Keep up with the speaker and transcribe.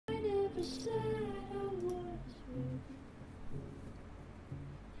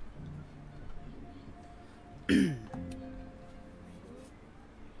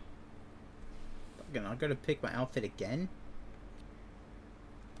I gotta pick my outfit again?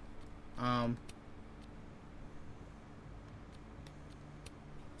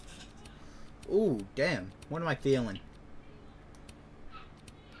 Ooh, damn. What am I feeling?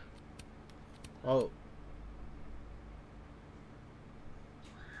 Oh.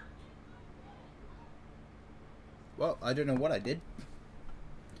 Well, I don't know what I did.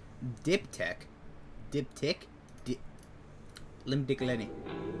 Diptech. Diptech? Limdick Lenny.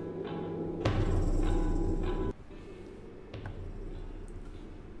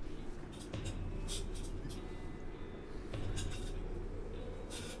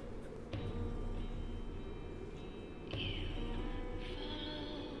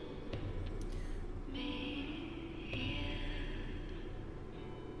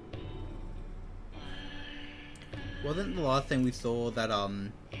 Wasn't the last thing we saw that,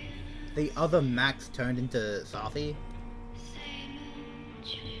 the other Max turned into Safi?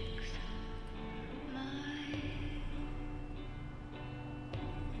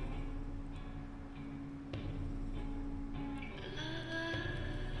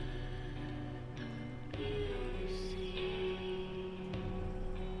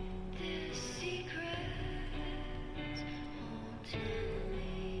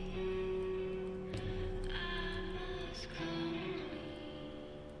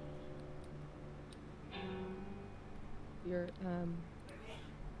 You're,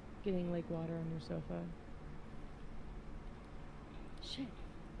 getting lake water on your sofa. Shit.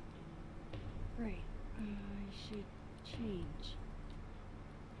 Right. I should change.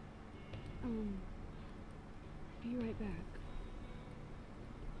 Be right back.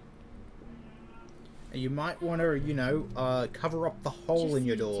 You might want to, you know, cover up the hole in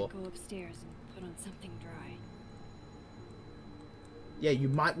your door. Just need to go upstairs and put on something dry. Yeah, you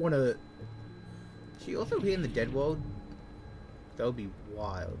might want to... Is she also here in the dead world? That would be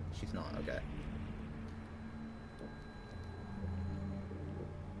wild. She's not, okay.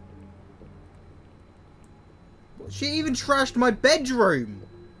 She even trashed my bedroom!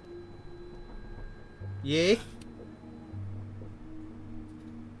 Yeah?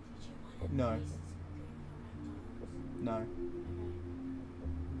 No. No.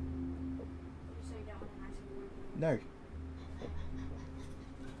 No.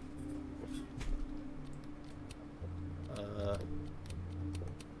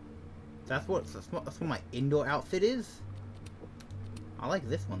 That's what my indoor outfit is. I like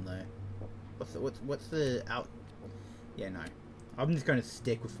this one though. What's the out? Yeah, no. I'm just gonna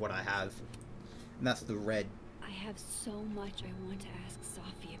stick with what I have, and that's the red. I have so much I want to ask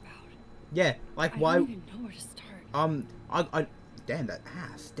Safi about. Yeah, like why? I don't even know where to start. I damn that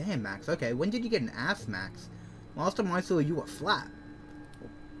ass. Damn, Max. Okay, when did you get an ass, Max? Last time I saw you were flat.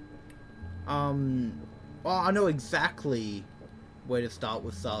 Well, I know exactly where to start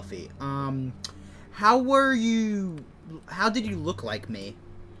with Safi. How did you look like me?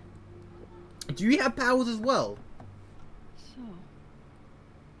 Do you have powers as well? So,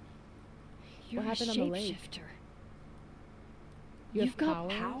 you're What happened a on the lake? shapeshifter. You You've got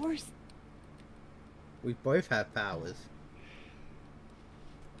powers? We both have powers.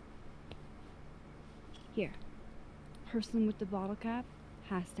 Here. Person with the bottle cap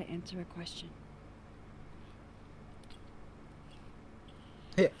has to answer a question.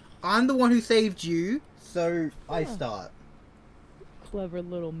 Here, I'm the one who saved you, so I Huh. start. Clever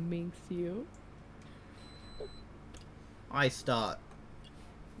little minx, you. I start.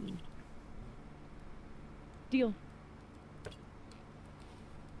 Deal.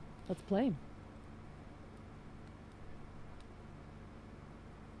 Let's play.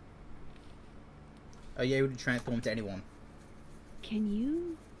 Are you able to transform to anyone? Can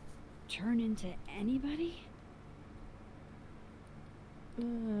you turn into anybody?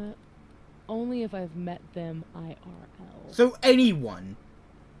 Only if I've met them IRL. So anyone.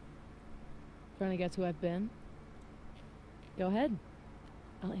 Trying to guess who I've been? Go ahead.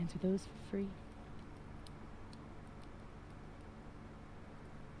 I'll answer those for free.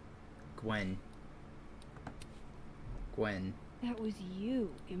 Gwen. Gwen. That was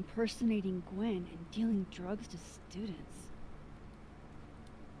you impersonating Gwen and dealing drugs to students.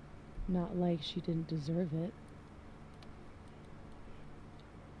 Not like she didn't deserve it.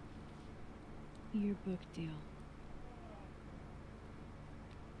 Your book deal.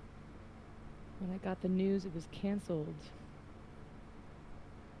 When I got the news it was canceled,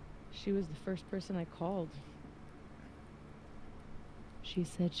 she was the first person I called. She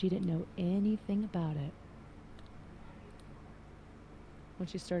said she didn't know anything about it. When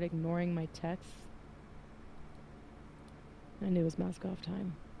she started ignoring my texts, I knew it was mask off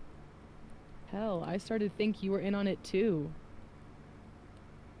time. Hell, I started to think you were in on it too.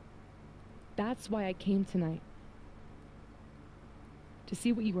 That's why I came tonight. To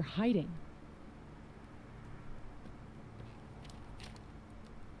see what you were hiding.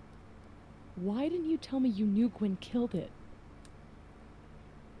 Why didn't you tell me you knew Gwen killed it?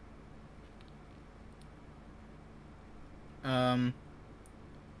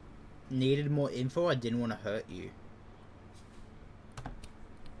 Needed more info. I didn't want to hurt you.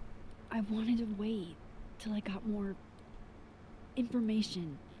 I wanted to wait till I got more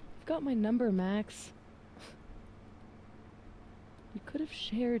information. You've got my number, Max. We could have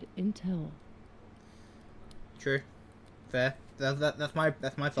shared intel. True. Fair. That's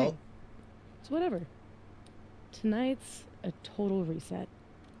my fault. It's whatever. Tonight's a total reset.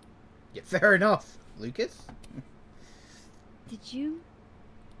 Yeah, fair enough, Lucas. Did you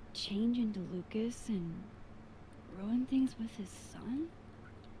change into Lucas and ruin things with his son?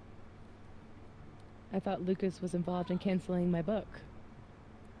 I thought Lucas was involved in canceling my book.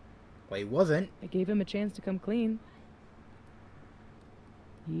 Well, he wasn't. I gave him a chance to come clean.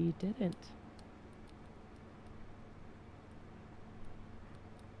 He didn't.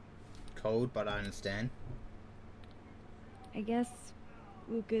 Cold, but I understand. I guess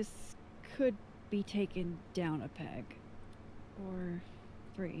Lucas could be taken down a peg. Or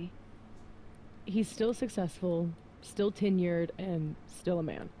 3. He's still successful, still tenured, and still a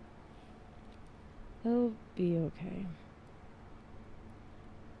man. He'll be okay.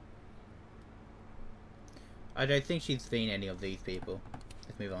 I don't think she's seen any of these people.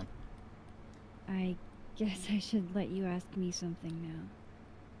 Let's move on. I guess I should let you ask me something now.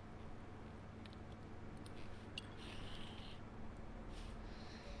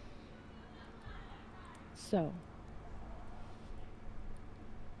 So,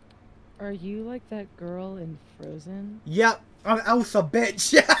 are you like that girl in Frozen? Yep, I'm Elsa,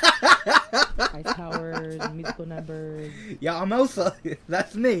 bitch. Ice powers and musical numbers. Yeah, I'm Elsa.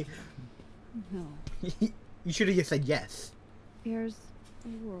 That's me. No. You should have just said yes. There's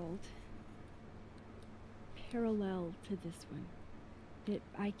a world parallel to this one that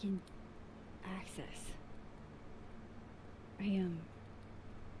I can access. I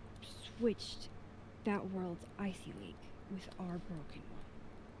switched that world's icy lake with our broken one.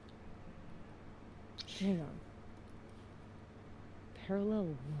 Hang on.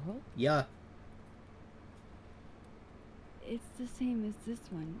 Parallel world? Yeah. It's the same as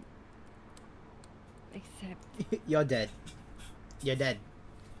this one. Except You're dead. You're dead.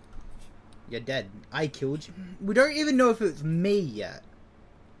 You're dead. I killed you. We don't even know if it's me yet.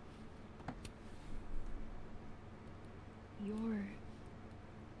 you're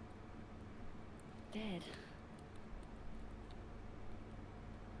dead.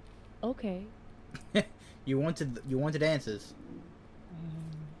 Okay. You wanted answers.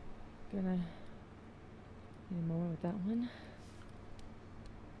 Gonna need a moment with that one.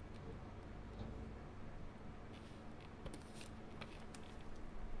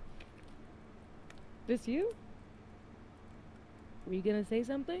 This you? Were you gonna say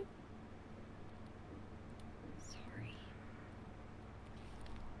something? Sorry.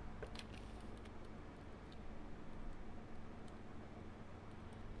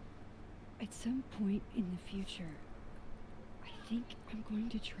 At some point in the future, I think I'm going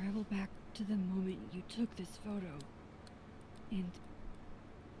to travel back to the moment you took this photo and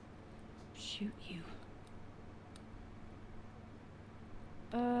shoot you.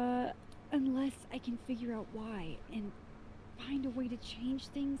 Unless I can figure out why and find a way to change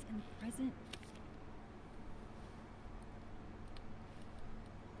things in the present.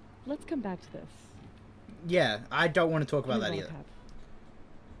 Let's come back to this. Yeah, I don't want to talk about Let that me either. roll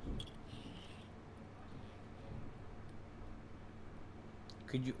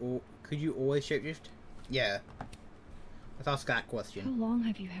cap. Could you always shapeshift? Yeah. Let's ask that How question. long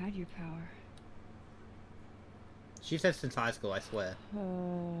have you had your power? She said since high school, I swear.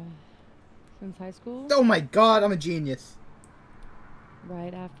 Since high school? Oh my god, I'm a genius.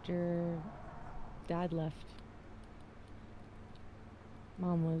 Right after Dad left.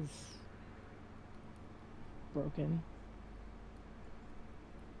 Mom was broken.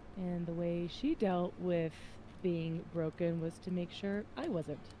 And the way she dealt with being broken was to make sure I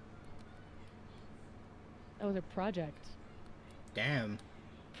wasn't. That was a project. Damn.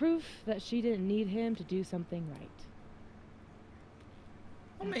 Proof that she didn't need him to do something right.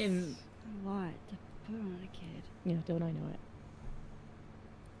 I mean, A lot to put on a kid. Yeah, don't I know it?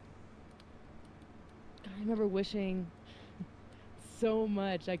 I remember wishing so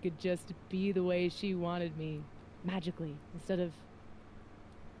much I could just be the way she wanted me, magically, instead of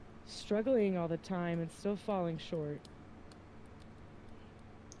struggling all the time and still falling short.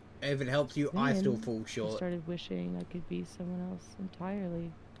 if it helps you, I still Then fall I short. started wishing I could be someone else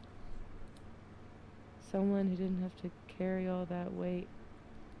entirely. someone who didn't have to carry all that weight.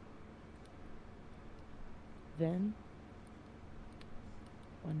 Then,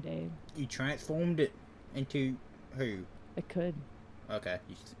 one day, You transformed it into who? I could. Okay.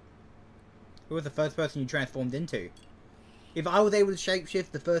 Who was the first person you transformed into? If I was able to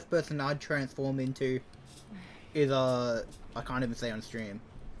shapeshift, the first person I'd transform into is, I can't even say on stream.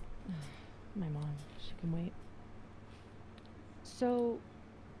 My mom. She can wait. So,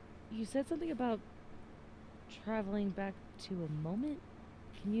 you said something about traveling back to a moment?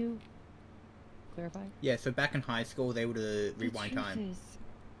 Can you clarify? Yeah, so back in high school, they would rewind The truth time. is,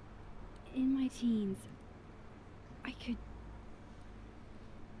 in my teens, I could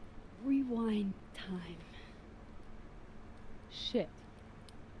rewind time. Shit.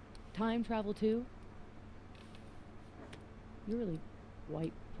 Time travel too? You're really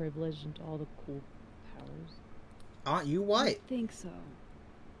white privileged into all the cool powers. Aren't you I white? think so.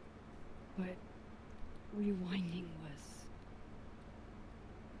 But rewinding was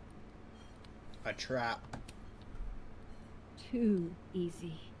A trap. too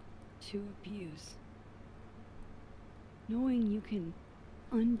easy to abuse. Knowing you can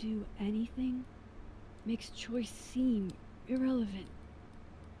undo anything makes choice seem irrelevant.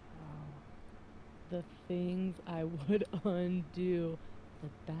 The things I would undo. The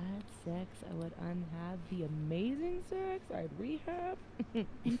bad sex I would unhab. The amazing sex I'd rehab.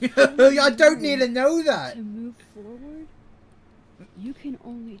 And I don't need to know that! to move forward, you can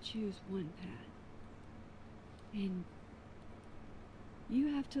only choose one path. And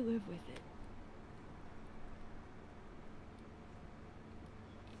you have to live with it.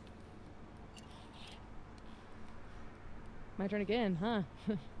 My turn again, huh?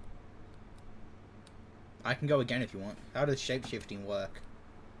 I can go again if you want. How does shapeshifting work?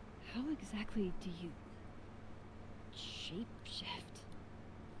 How exactly do you shapeshift?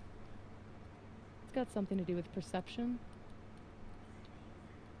 It's got something to do with perception.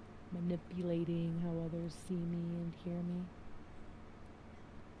 Manipulating how others see me and hear me.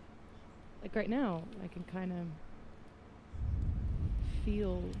 Like right now, I can kind of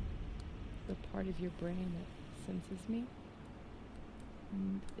feel the part of your brain that senses me.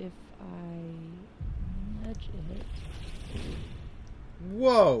 And if I nudge it,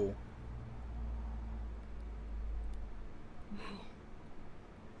 Whoa! Wow.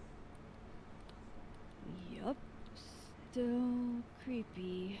 Yup. Still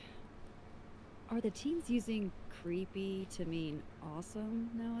creepy. Are the teens using creepy to mean awesome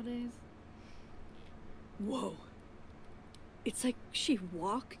nowadays? Whoa. It's like she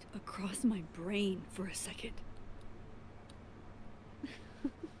walked across my brain for a second.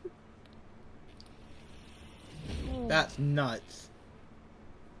 That's nuts.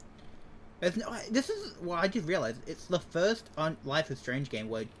 This is what I just realized. It's the first on Life is Strange game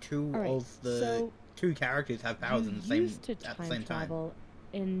where two All right, of the so two characters have powers you in the same used to at the time same time. travel,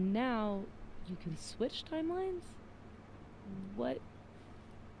 and now you can switch timelines. What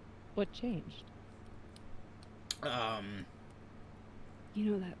changed? You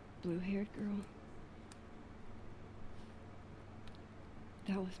know that blue-haired girl?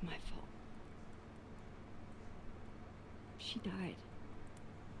 That was my fault. She died.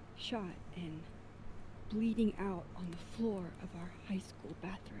 Shot and bleeding out on the floor of our high school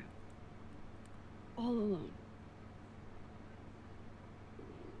bathroom. All alone.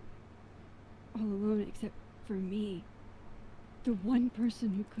 All alone except for me. The one person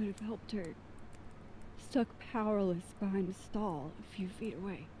who could have helped her. Stuck powerless behind a stall a few feet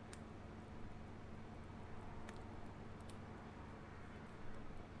away.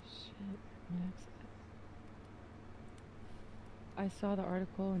 Shit, Max. I saw the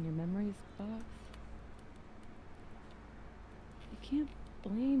article in your memories box. You can't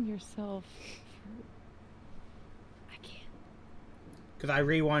blame yourself for... I can't. Because I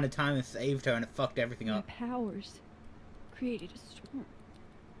rewinded time and saved her and it fucked everything My up. powers created a storm.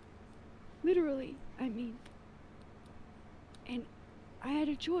 Literally, I mean. And I had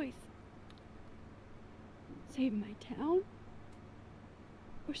a choice. Save my town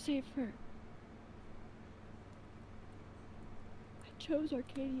or save her. I chose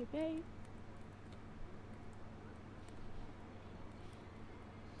Arcadia Bay.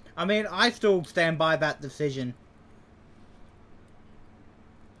 I mean, I still stand by that decision.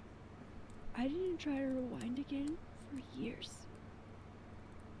 I didn't try to rewind again for years.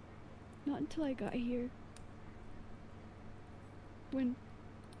 Not until I got here. When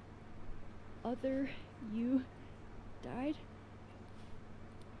other you died,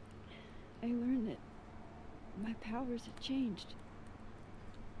 I learned that my powers had changed.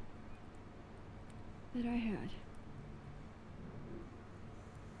 That I had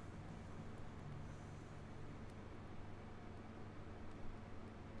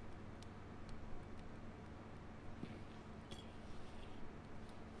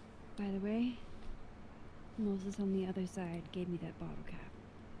By the way, Moses on the other side gave me that bottle cap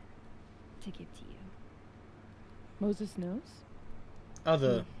to give to you. Moses knows?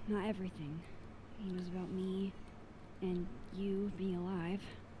 Other. Not everything. He knows about me and you being alive.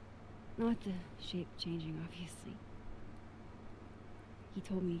 Not the shape changing, obviously. He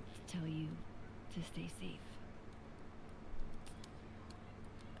told me to tell you to stay safe.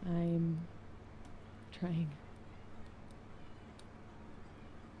 I'm trying.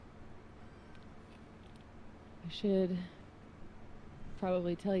 I should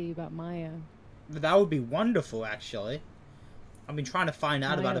probably tell you about Maya. That would be wonderful, actually. I've been trying to find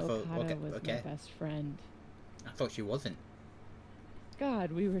out about Maya it for... Okada Okay, was okay. my best friend. I thought she wasn't.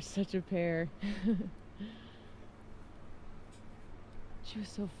 God, we were such a pair. She was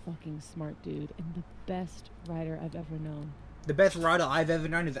so fucking smart, dude, and the best writer I've ever known. The best writer I've ever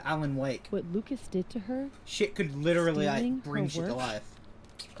known is Alan Wake. What Lucas did to her, Shit could literally, Stealing like, bring her shit to work? life.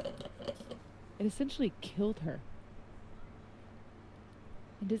 it essentially killed her.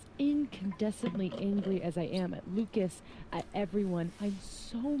 And as incandescently angry as I am at Lucas, at everyone, I'm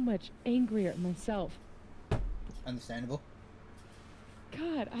so much angrier at myself. Understandable.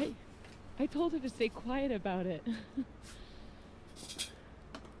 God, I told her to stay quiet about it.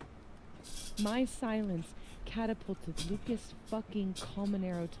 My silence catapulted Lucas fucking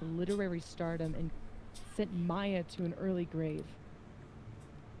Colmenero to literary stardom and sent Maya to an early grave.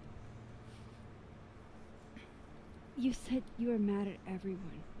 You said you were mad at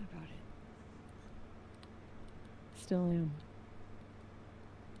everyone about it. Still am.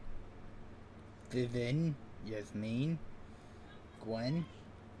 Vivian, Yasmin, Gwen.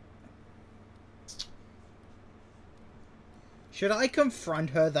 Should I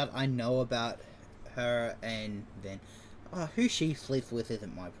confront her that I know about her and then... who she sleeps with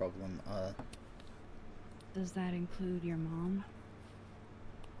isn't my problem. Does that include your mom?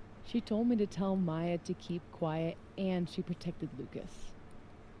 She told me to tell Maya to keep quiet, and she protected Lucas.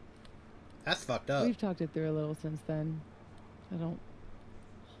 That's fucked up. We've talked it through a little since then. I don't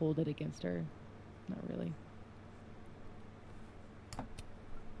hold it against her. Not really.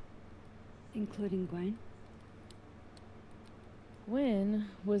 Including Gwen? Gwen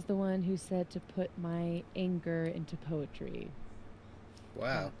was the one who said to put my anger into poetry.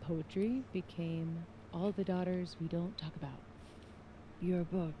 Wow. That poetry became All the Daughters We Don't Talk About. Your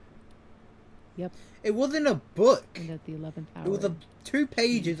book. Yep, It wasn't a book. and at the 11th hour. It was 2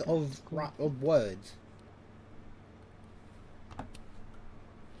 pages of words.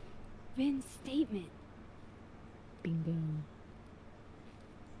 Vin's statement. Bingo.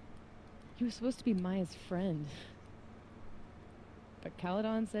 He was supposed to be Maya's friend. But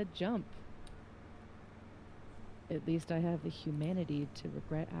Caledon said jump. At least I have the humanity to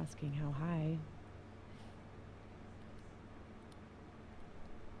regret asking how high.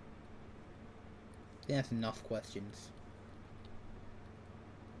 I think that's enough questions.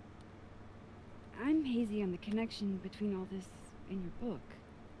 I'm hazy on the connection between all this and your book.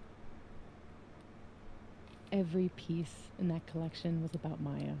 Every piece in that collection was about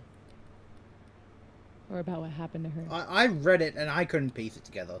Maya. Or about what happened to her. I read it and I couldn't piece it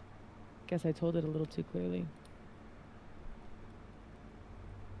together. Guess I told it a little too clearly.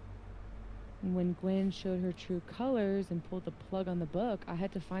 And when Gwen showed her true colors and pulled the plug on the book, I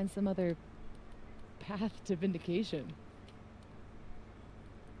had to find some other path to vindication.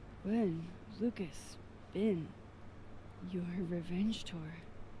 Gwen, Lucas, Vin, your revenge tour.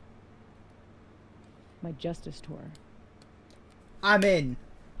 My justice tour. I'm in.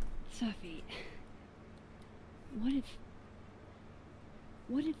 Safi, what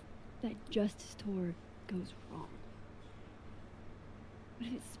if that justice tour goes wrong? What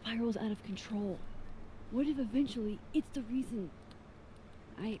if it spirals out of control? What if eventually it's the reason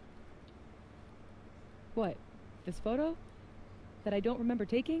What? This photo? That I don't remember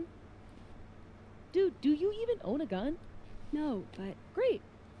taking? Dude, do you even own a gun? No, but Great.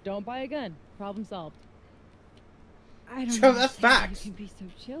 Don't buy a gun. Problem solved. I don't Sure, that's understand how facts. you can be so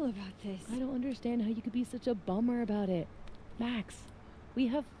chill about this. I don't understand how you could be such a bummer about it. Max, we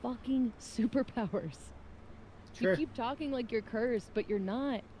have fucking superpowers. Sure. You keep talking like you're cursed, but you're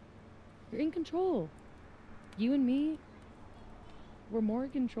not. You're in control. You and me, we're more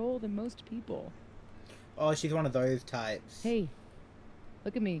in control than most people. Oh, she's one of those types. Hey,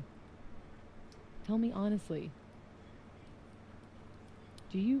 look at me. Tell me honestly.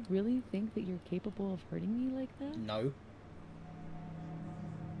 Do you really think that you're capable of hurting me like that? No.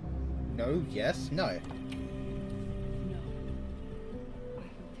 No, yes, no. No. I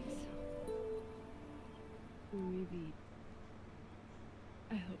don't think so. Or maybe.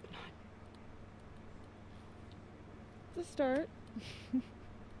 I hope not. It's a start.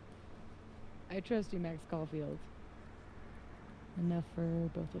 I trust you, Max Caulfield. Enough for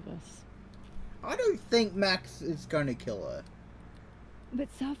both of us. I don't think Max is going to kill her. But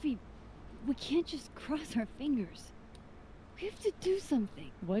Safi, we can't just cross our fingers. We have to do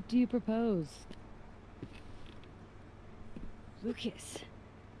something. What do you propose? Lucas.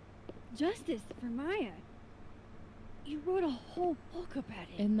 Justice for Maya. You wrote a whole book about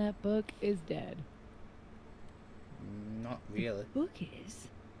it. And that book is dead. Not really. The book is.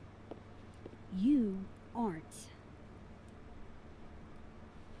 You aren't.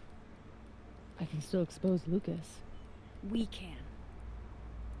 I can still expose Lucas. We can.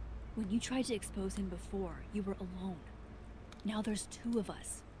 When you tried to expose him before, you were alone. Now there's two of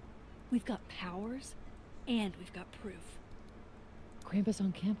us. We've got powers, and we've got proof. Krampus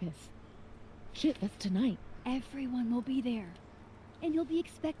on campus. Shit, that's tonight. Everyone will be there. And you'll be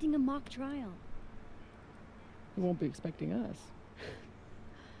expecting a mock trial. He won't be expecting us.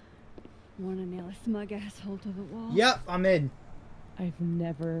 Wanna nail a smug asshole to the wall? Yep, I'm in. I've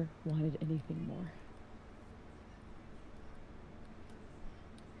never wanted anything more.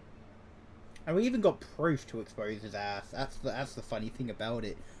 And we even got proof to expose his ass. That's the funny thing about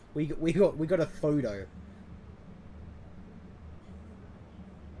it. We got a photo.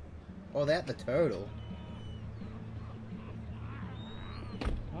 Oh, that the turtle.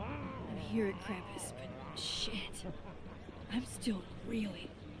 I'm here at Krampus, but shit. I'm still reeling.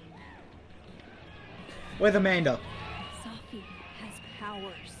 Where's Amanda? Safi has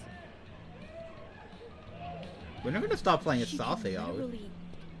powers. We're not gonna stop playing as She Safi, can are we? literally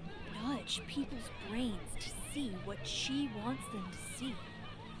nudge people's brains to see what she wants them to see.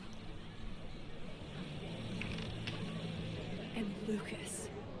 And Lucas,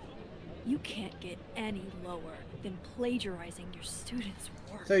 you can't get any lower than plagiarizing your students'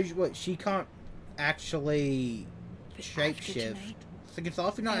 work. So what? She can't actually But after shapeshift. tonight, So can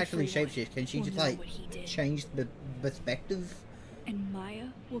Safi not actually everyone shapeshift? Can she will just know like what he did. change the perspective? And Maya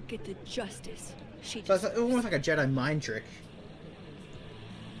will get the justice she So it's deserves. almost like a Jedi mind trick.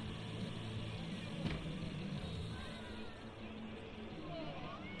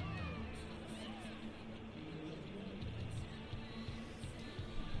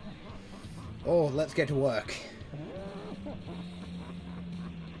 Oh, let's get to work.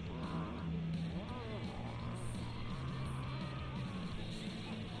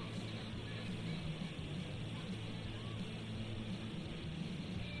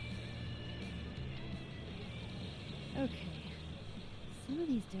 Okay. Some of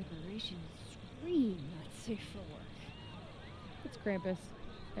these decorations scream not safe for work. It's Krampus.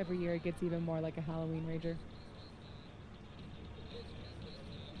 Every year it gets even more like a Halloween rager.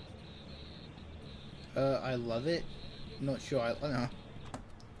 I love it. Not sure.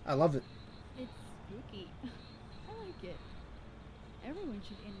 I love it. It's spooky. I like it. Everyone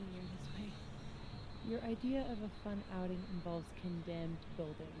should end the year this way. Your idea of a fun outing involves condemned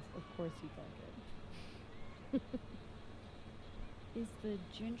buildings. Of course you'd like it. Is the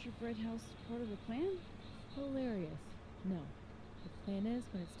gingerbread house part of the plan? Hilarious. No. The plan is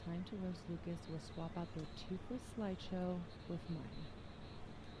when it's time to roast Lucas, we'll swap out the toothless slideshow with mine.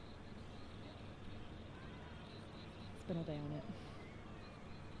 Spent all day on it.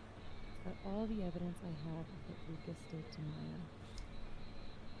 It's got all the evidence I have of what Lucas did to Maya.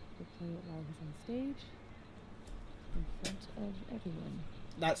 We'll play it while he's on stage, in front of everyone.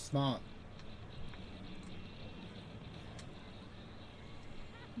 That's smart.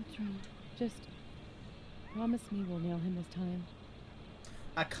 What's wrong? Just promise me we'll nail him this time.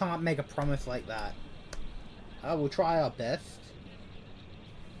 I can't make a promise like that. I will try our best.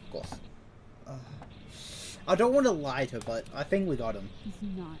 Of course. I don't want to lie to her, but I think we got him. He's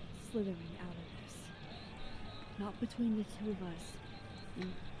not slithering out of this. Not between the two of us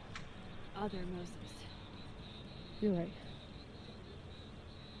and other Moses. You're right.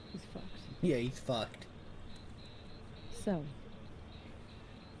 He's fucked. Yeah, he's fucked. So,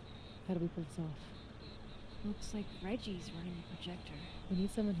 how do we pull this off? Looks like Reggie's running the projector. We need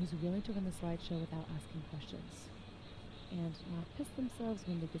someone who's willing to run the slideshow without asking questions. And not piss themselves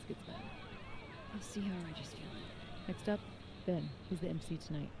when Lucas gets mad. I'll see how Reggie's feeling. Next up, Ben. He's the MC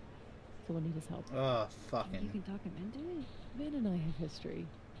tonight. So we'll need his help. Oh, You fucking. can talk him into it? Ben and I have history.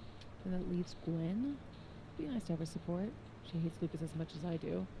 And that leaves Gwen. Be nice to have her support. She hates Lucas as much as I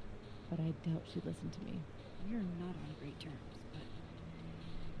do. But I doubt she'd listen to me. We're not on great terms, but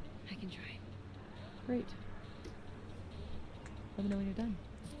I can try. Great. Let me know when you're done.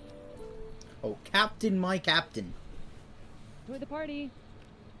 Oh, Captain, my Captain. Enjoy the party!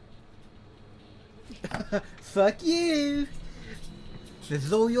 Fuck you! This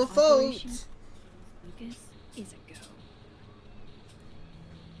is all your Operation fault! Lucas is a go.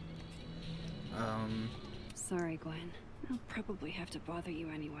 Sorry, Gwen. I'll probably have to bother you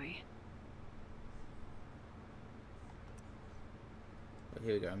anyway.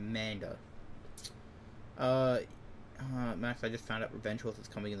 Here we go, Amanda. Max, I just found out Revenge Horse is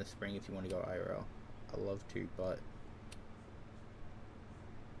coming in the spring if you want to go IRL. I'd love to, but...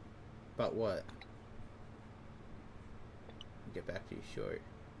 But what? I'll get back to you short.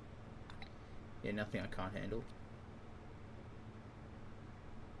 Yeah, nothing I can't handle.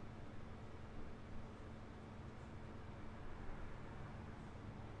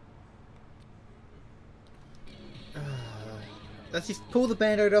 Let's just pull the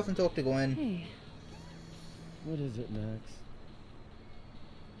band-aid off and talk to Gwen. Hey. What is it, Max?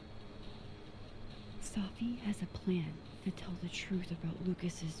 Safi has a plan to tell the truth about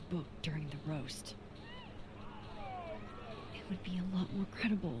Lucas's book during the roast. It would be a lot more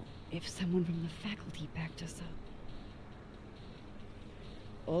credible if someone from the faculty backed us up.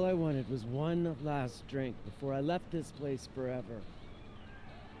 All I wanted was one last drink before I left this place forever.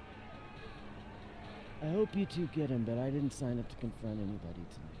 I hope you two get him, but I didn't sign up to confront anybody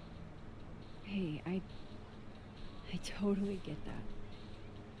tonight. Hey, I totally get that.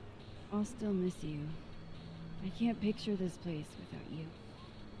 I'll still miss you. I can't picture this place without you.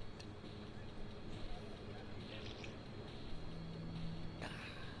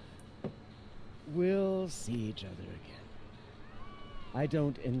 We'll see each other again. I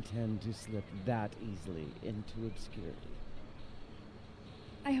don't intend to slip that easily into obscurity.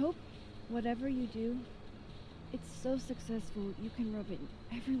 I hope whatever you do, it's so successful you can rub it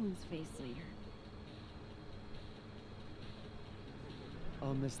in everyone's face later.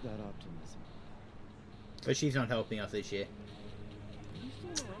 I'll miss that optimism. But she's not helping us this year.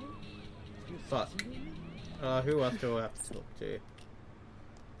 Fuck. Who else do I have to talk to?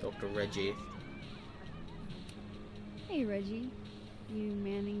 Talk to Reggie. Hey, Reggie. You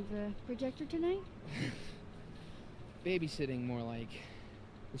manning the projector tonight? Babysitting, more like.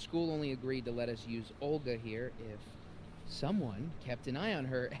 The school only agreed to let us use Olga here if someone kept an eye on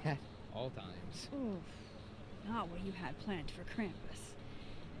her at all times. Oof. Not what you had planned for Krampus.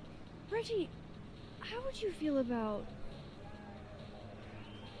 Reggie, how would you feel about...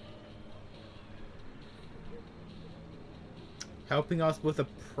 Helping us with a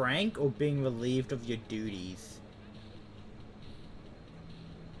prank or being relieved of your duties?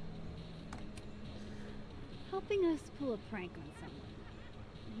 helping us pull a prank on someone?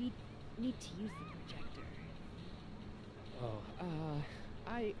 We need to use the projector. Oh,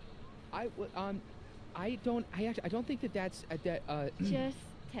 I don't think that's, Just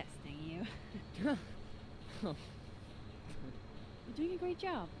testing you. Oh. You're doing a great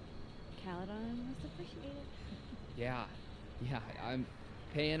job. Caledon must appreciate it. Yeah, I'm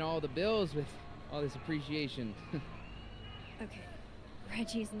paying all the bills with all this appreciation. Okay,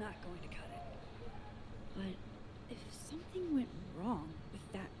 Reggie's not going to cut it. But if something went wrong with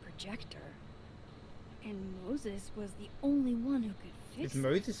that projector, and Moses was the only one who could fix Is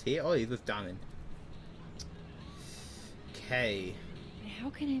Moses here? Oh, he's with Diamond. Okay. it, how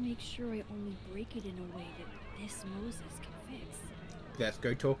can I make sure I only break it in a way that this Moses can fix? Let's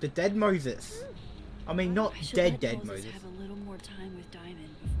go talk to dead Moses. I mean, not I should dead let Moses. Have a little more time with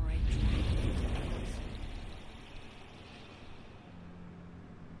Diamond before I drag him into the house.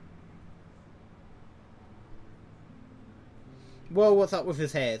 Well, what's up with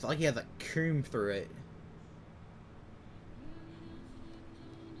his hair? It's like he has a comb through it.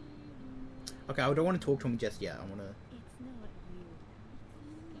 Okay, I don't want to talk to him just yet. I want to... It's not you.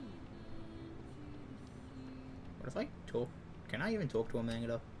 What if I talk? Can I even talk to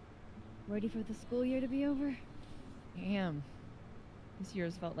Amanda? Ready for the school year to be over? I am. This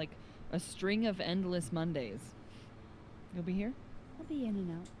year's felt like a string of endless Mondays. You'll be here? I'll be in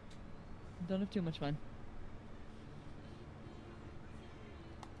and out. Don't have too much fun.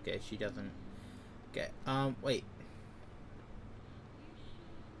 Okay, she doesn't... Okay, wait.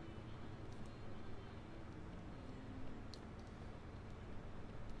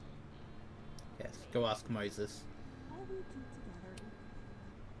 Yes, go ask Moses.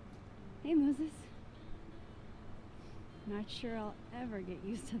 Hey, Moses. Not sure I'll ever get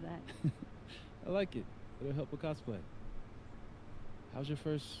used to that. I like it. It'll help with cosplay. How's your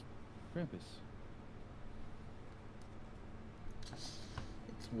first Krampus?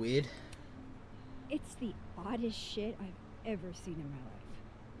 It's weird. It's the oddest shit I've ever seen in my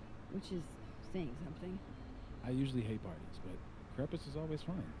life. Which is saying something. I usually hate parties, but Krampus is always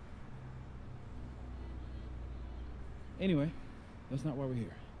fun. Anyway, that's not why we're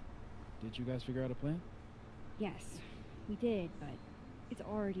here. Did you guys figure out a plan? Yes, we did, but it's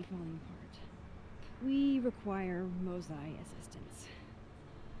already falling apart. We require Mosai assistance.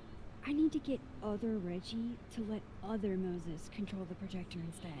 I need to get other Reggie to let other Moses control the projector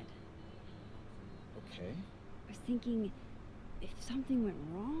instead. Okay. I was thinking, if something went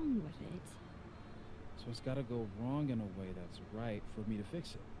wrong with it... So it's gotta go wrong in a way that's right for me to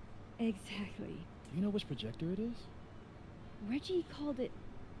fix it. Exactly. Do you know which projector it is? Reggie called it...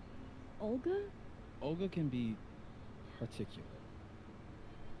 Olga? Olga can be particular.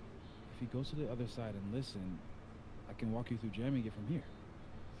 If you go to the other side and listen, I can walk you through jamming it from here.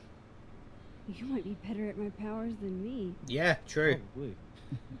 You might be better at my powers than me. Yeah, true. Probably.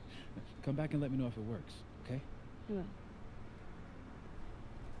 Come back and let me know if it works, okay? I will.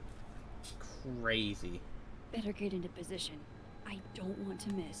 Crazy. Better get into position. I don't want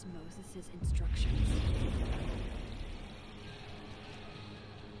to miss Moses' instructions.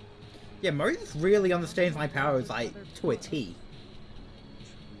 Yeah, Moses really understands my powers, like, to a T.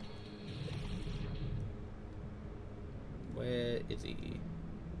 Where is he?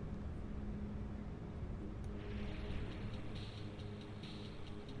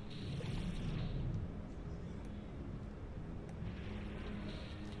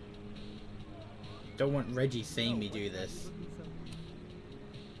 Don't want Reggie seeing me do this.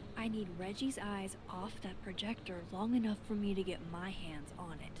 I need Reggie's eyes off that projector long enough for me to get my hands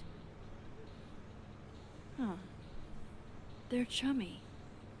on it. Huh. They're chummy.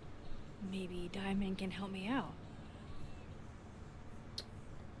 Maybe Diamond can help me out.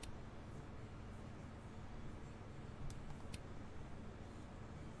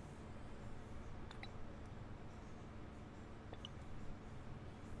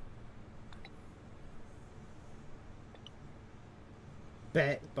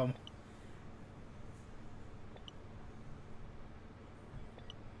 Bet, bum.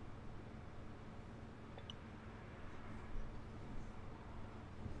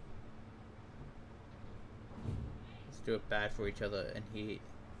 Let's do it bad for each other and he...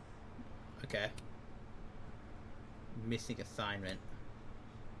 Okay. Missing assignment.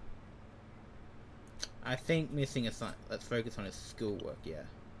 I think missing assignment. Let's focus on his schoolwork, yeah.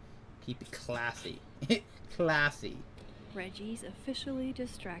 Keep it classy. Classy. Reggie's officially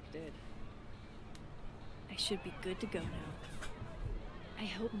distracted. I should be good to go now. I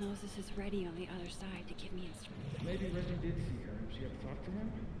hope Moses is ready on the other side to give me instructions. Maybe Reggie did see her. She had to talk to him?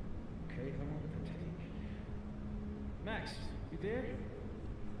 Okay, how long did it take? Max, you there?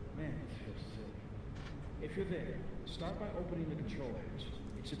 Man, this feels silly. If you're there, start by opening the control hatch.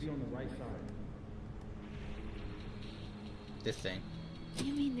 It should be on the right side. This thing.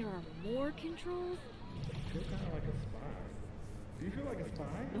 You mean there are more controls? I feel kind of like a spy. Do you feel like a spy?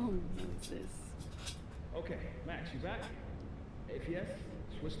 Oh, Moses. Okay, Max, you back? If yes,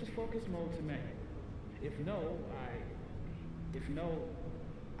 switch to focus mode to manual. If no,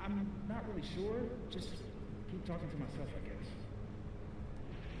 I'm not really sure. Just keep talking to myself, I guess.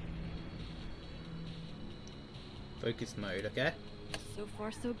 Focus mode, okay? So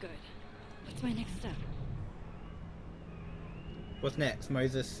far, so good. What's my next step? What's next,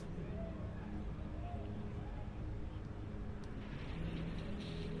 Moses?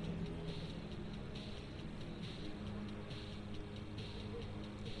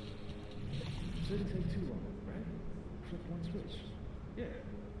 Shouldn't take too long, right? Flip one switch. Yeah.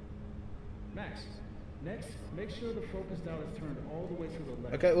 Max, next, make sure the focus dial is turned all the way to the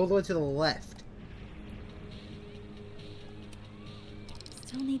left. Okay, all the way to the left.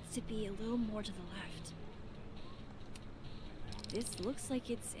 Still needs to be a little more to the left. This looks like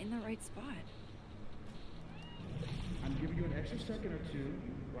it's in the right spot. I'm giving you an extra second or two.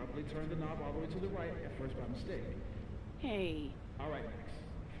 You probably turned the knob all the way to the right at first by mistake. Hey. All right, Max.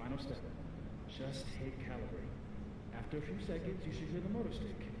 Final step. Just hit calibrate. After a few seconds, you should hear the motor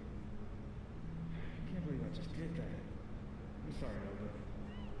stick. I can't believe I just did that. I'm sorry, Olga.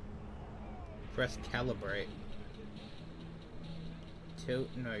 Press calibrate. Tilt,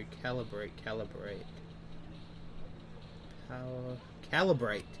 no, calibrate. Power,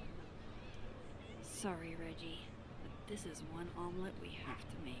 calibrate. Sorry, Reggie, but this is one omelet we have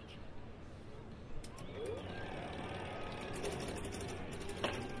to make.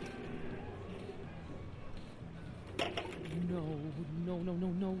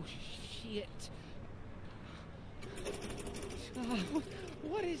 No, shit.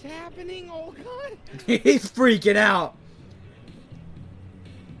 What is happening? Oh, God. He's freaking out.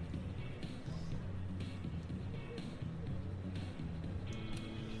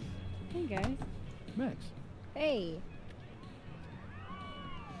 Hey guys. Max. Hey.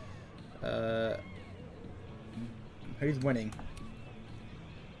 Who's winning?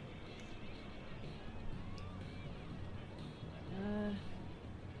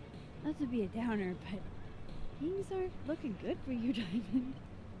 Not to be a downer, but things aren't looking good for you, Diamond.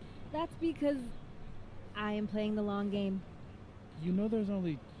 That's because I am playing the long game. You know there's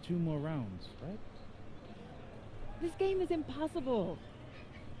only 2 more rounds, right? This game is impossible.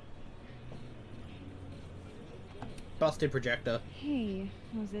 Busted projector. Hey,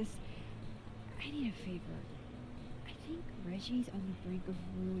 Moses. I need a favor. I think Reggie's on the brink of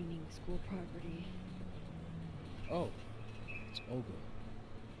ruining school property. Oh, it's Olga.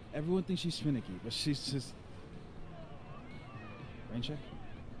 Everyone thinks she's finicky, but she's just... Rain check?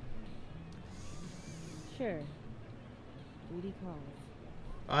 Sure. Duty calls.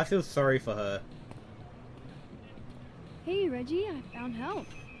 I feel sorry for her. Hey, Reggie, I found help.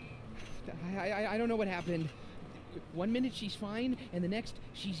 I don't know what happened. 1 minute she's fine, and the next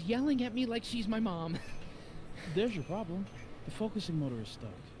she's yelling at me like she's my mom. There's your problem. The focusing motor is stuck.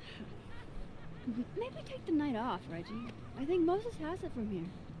 Maybe take the night off, Reggie. I think Moses has it from here.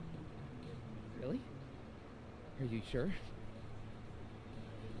 Really? Are you sure?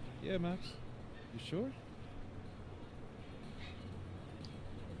 Yeah, Max. You sure?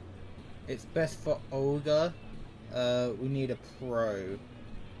 It's best for Olga. We need a pro.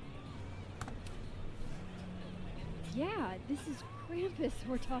 Yeah, this is Krampus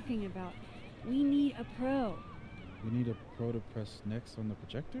we're talking about. We need a pro. We need a pro to press next on the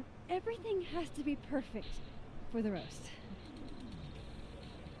projector? Everything has to be perfect for the roast.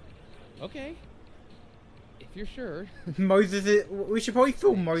 Okay. If you're sure. Moses is... We should probably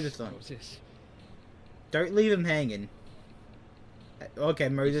film Moses on. Moses. Don't leave him hanging. Okay, You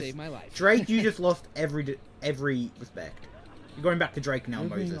Moses. saved my life. Drake, you just lost every respect. You're going back to Drake now,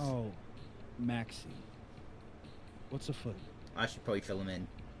 You're being Moses. all Maxie. What's afoot? I should probably fill him in.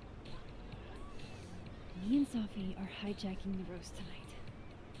 Me and Sophie are hijacking the roast tonight.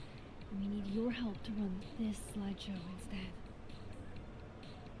 We need your help to run this slideshow instead.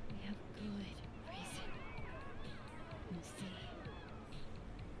 We have good reason. We'll see.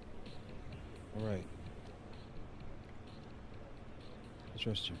 All right. I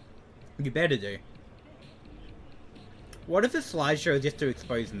trust you. You better do. What if the slideshow is just to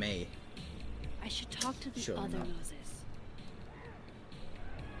expose me? I should talk to the Sure other not. Moses.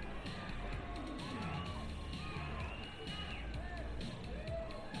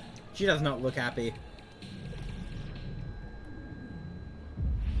 She does not look happy.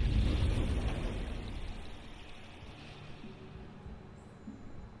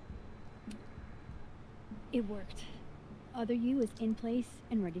 It worked. Other you is in place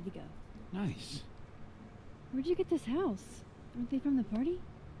and ready to go. Nice. Where'd you get this house? Aren't they from the party?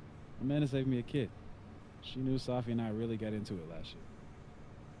 Amanda saved me a kid. She knew Sophie and I really got into it last year.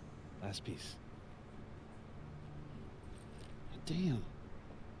 Last piece. Damn.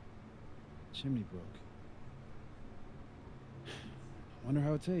 Chimney broke. Wonder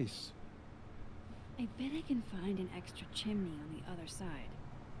how it tastes. I bet I can find an extra chimney on the other side.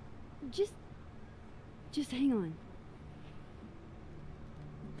 Just hang on.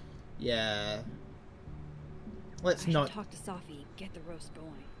 Yeah. Let's I should not... talk to Sophie, get the roast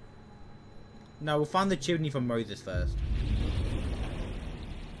going. No, we'll find the chimney for Moses first.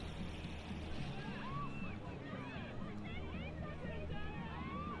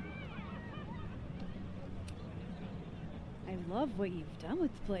 I love what you've done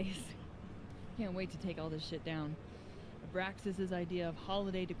with the place. Can't wait to take all this shit down. Abraxas's idea of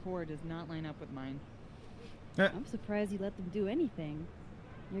holiday decor does not line up with mine. I'm surprised you let them do anything.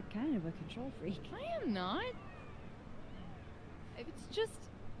 You're kind of a control freak. I am not. It's just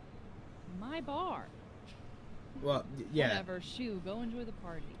my bar. Well, yeah. Whatever, shoo, go enjoy the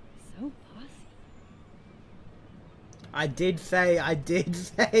party. So bossy. I did say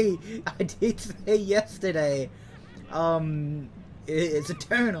yesterday, it's a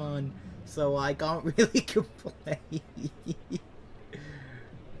turn on, so I can't really complain.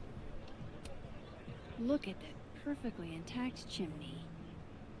 Look at that perfectly intact chimney.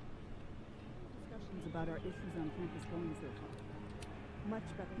 Discussions about our issues on campus going so far. Much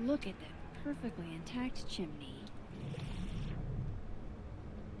better. Look at that perfectly intact chimney.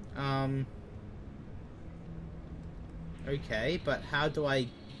 Okay, but how do I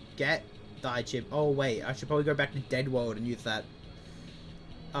get the chip? Oh wait, I should probably go back to Dead World and use that,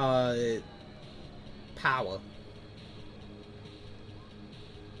 power.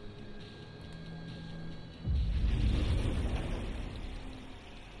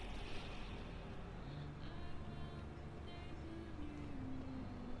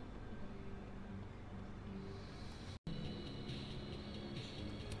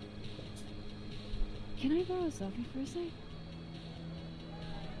 Can I borrow Sophie for a sec?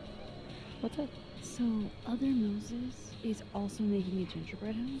 What's up? So, other Moses is also making a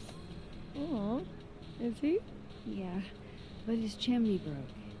gingerbread house? Aw, is he? Yeah, but his chimney broke,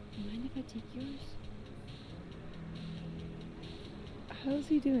 Mind if I take yours? How's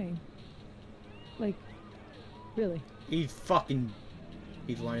he doing? Like, really? He's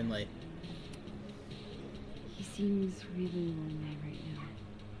lonely. He seems really lonely right now.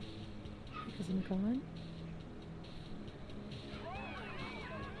 Because I'm gone?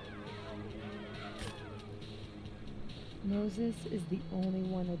 Moses is the only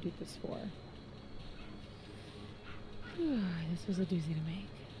one I do this for. This was a doozy to make.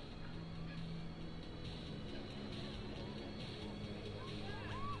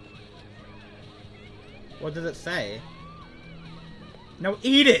 What does it say? No,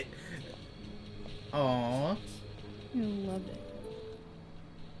 eat it! Aww. I love it.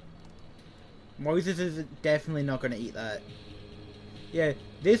 Moses is definitely not going to eat that. Yeah,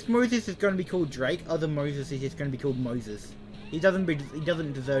 this Moses is going to be called Drake. Other Moses is just going to be called Moses. He doesn't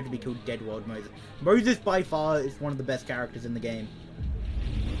deserve to be called Dead World Moses. Moses by far is one of the best characters in the game.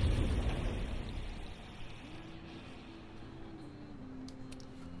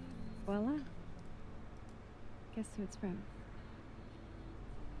 Voila. Guess who it's from?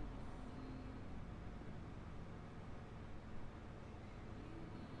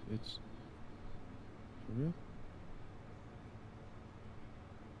 It's for real?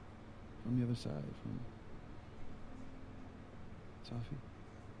 From the other side, from Safi.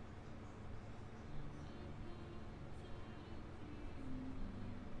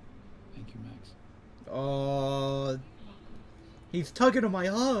 Thank you, Max. Oh, he's tugging on my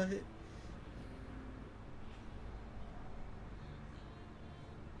heart.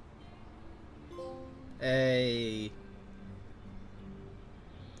 Hey.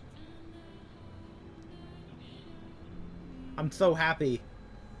 I'm so happy.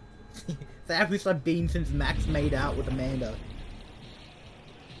 It's the happiest I've been since Max made out with Amanda.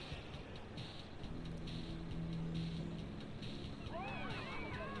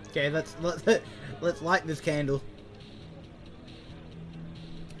 Okay, let's light this candle.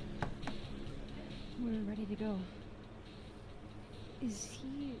 We're ready to go. Is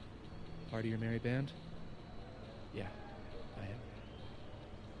he... Part of your merry band? Yeah, I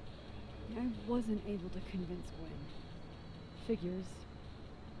am. I wasn't able to convince Gwen. Figures.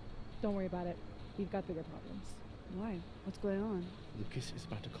 Don't worry about it. We've got bigger problems. Why? What's going on? Lucas is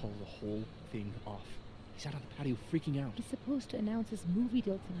about to call the whole thing off. He's out on the patio freaking out. He's supposed to announce his movie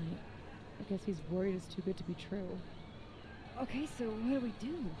deal tonight. I guess he's worried it's too good to be true. Okay, so what do we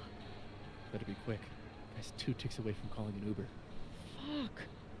do? Better be quick. Guy's 2 ticks away from calling an Uber. Fuck.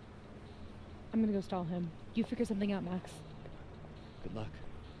 I'm gonna go stall him. You figure something out, Max. Good luck.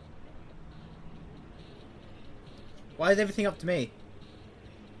 Why is everything up to me?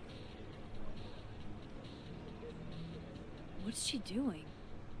 What's she doing?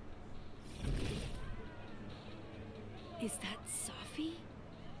 Is that Safi?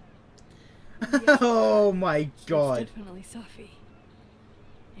 Oh my god. It's definitely Safi.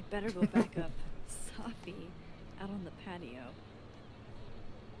 I better go back up. Safi, out on the patio.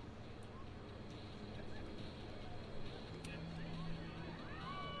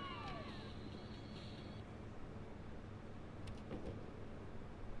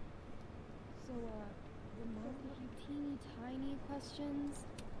 So, remind me teeny tiny questions.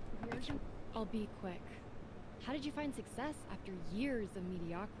 I'll be quick. How did you find success after years of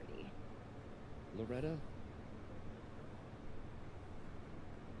mediocrity? Loretta?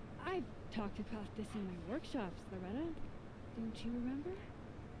 I've talked about this in my workshops, Loretta. Don't you remember?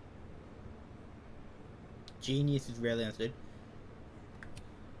 Genius is rarely understood.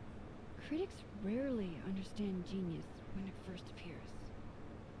 Critics rarely understand genius when it first appears.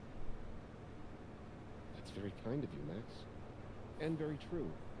 That's very kind of you, Max. And very true.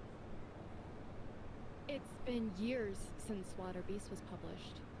 It's been years since Water Beast was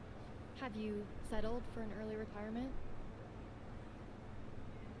published. Have you settled for an early retirement?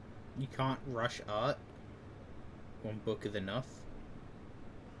 You can't rush art. One book is enough.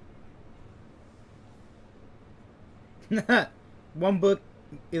 One book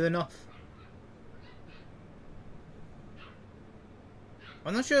is enough.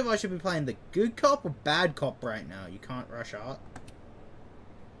 I'm not sure if I should be playing the good cop or bad cop right now. You can't rush art.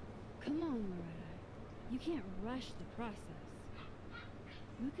 Come on, Loretta. You can't rush the process.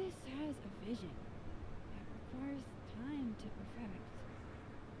 Lucas has a vision that requires time to perfect.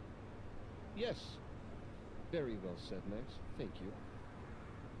 Yes. Very well said, Max. Thank you.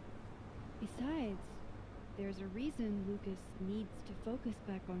 Besides, there's a reason Lucas needs to focus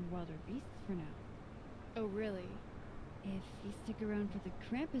back on Wilder Beasts for now. Oh, really? If you stick around for the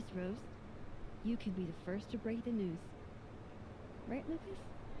Krampus roast, you can be the first to break the news. Right, Lucas?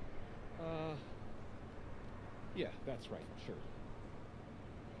 Yeah, that's right, sure.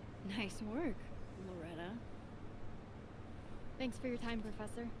 Nice work, Loretta. Thanks for your time,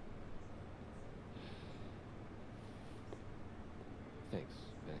 Professor. Thanks,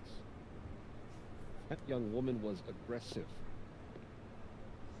 Max. That young woman was aggressive.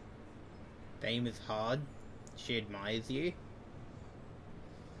 Fame is hard. She admires you.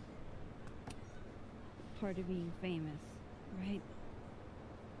 Part of being famous, right?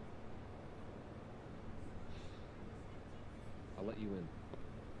 I'll let you in.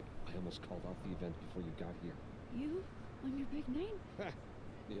 I almost called off the event before you got here. You? On your big night?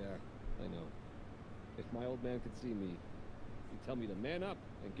 Yeah, I know. If my old man could see me, he'd tell me to man up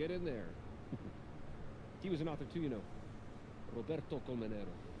and get in there. He was an author too, you know. Roberto Colmenero.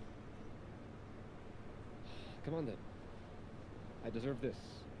 Come on then. I deserve this.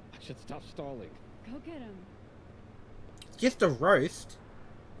 I should stop stalling. Go get him. Just a roast.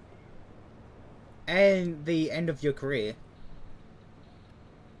 And the end of your career.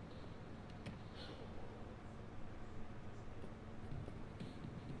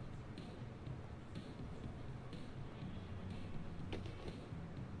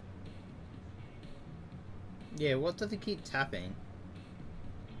 Yeah, what does he keep tapping?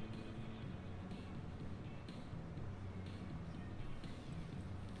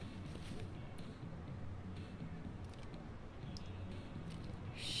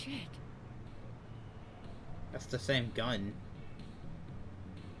 Shit. That's the same gun.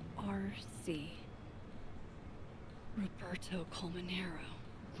 RC. Roberto Colmenero.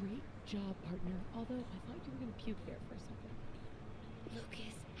 Great job, partner. Although I thought you were gonna puke there for a second.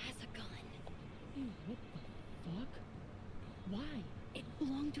 Lucas has a gun. Hey, what the fuck? Why? It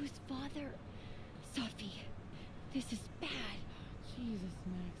belonged to his father. Sophie, this is bad. Jesus,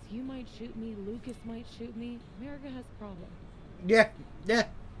 Max. You might shoot me. Lucas might shoot me. America has a problem. Yeah, yeah.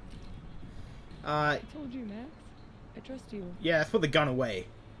 I told you, Max. I trust you. Yeah, let's put the gun away.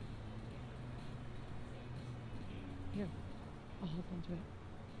 Here, I'll hold on to it.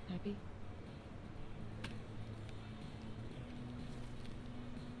 Happy?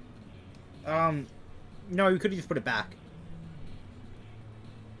 No, you could have just put it back.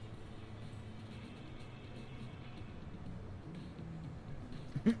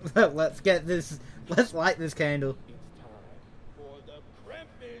 Let's get this. Let's light this candle. It's time for the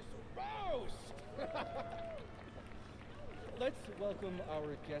Krampus roast. Let's welcome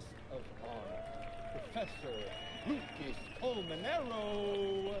our guest of honor, Professor Lucas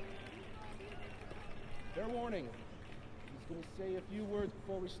Colmenero. Fair warning, he's going to say a few words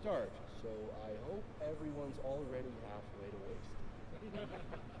before we start, so I hope everyone's already halfway to waste.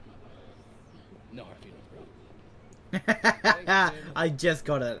 No hard feelings, bro. I just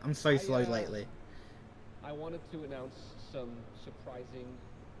got it. I'm so slow lately. I wanted to announce some surprising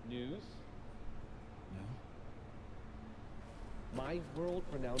news. No? My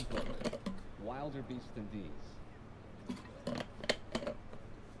world-renowned book, Wilder Beasts Than These.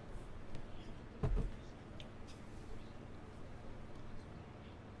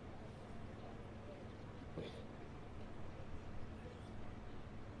 Wait.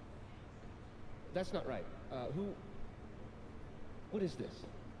 That's not right. What is this?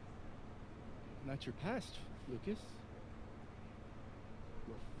 Not your past, Lucas.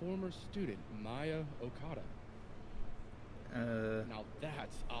 Your former student, Maya Okada. Now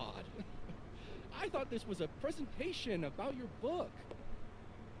that's odd. I thought this was a presentation about your book.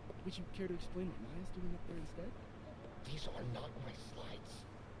 Would you care to explain what Maya's doing up there instead? These are not my slides.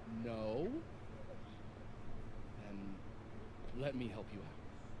 No. Then let me help you out.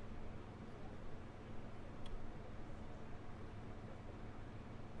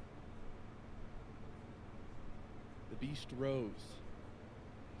 The beast rose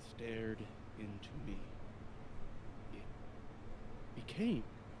and stared into me. It became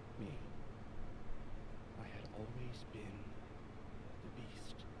me. I had always been the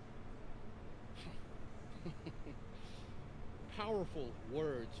beast. Powerful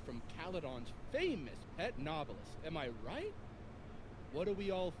words from Caledon's famous pet novelist. Am I right? What do we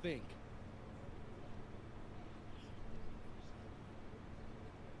all think?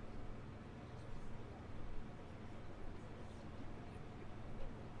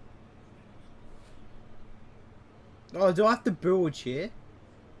 Oh, do I have to build a chair?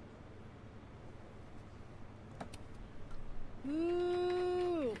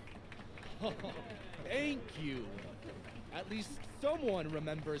 Ooh. Thank you. At least someone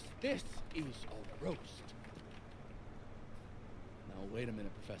remembers this is a roast. Now, wait a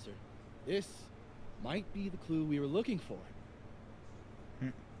minute, Professor. This might be the clue we were looking for. So,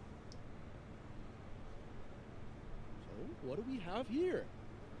 what do we have here?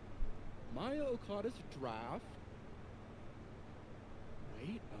 Maya Okada's draft.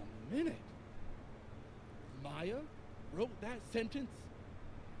 Wait a minute. Maya wrote that sentence?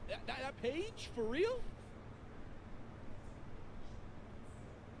 That page? For real?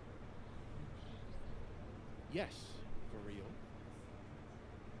 Yes, for real.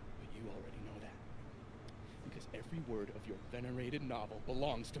 But you already know that. Because every word of your venerated novel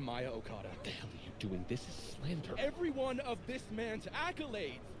belongs to Maya Okada. What the hell are you doing? This is slander. Every one of this man's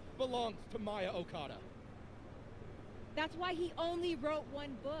accolades belongs to Maya Okada. That's why he only wrote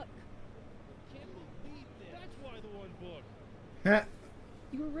one book. Can't believe this. That's why the one book.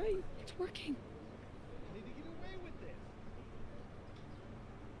 You were right. It's working. I need to get away with this.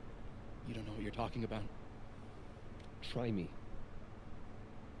 You don't know what you're talking about. Try me.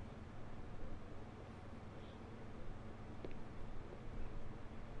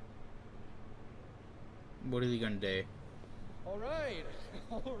 What is he gonna do? All right,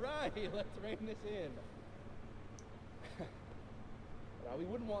 let's rein this in. Now, we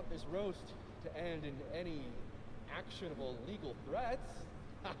wouldn't want this roast to end in any actionable legal threats.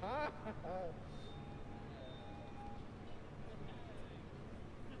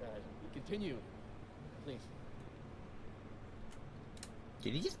 Continue, please.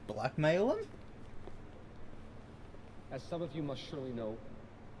 Did he just blackmail him? As some of you must surely know,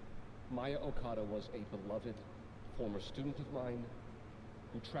 Maya Okada was a beloved former student of mine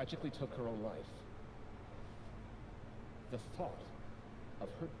who tragically took her own life. The thought of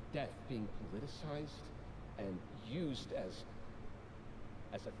her death being politicized and used as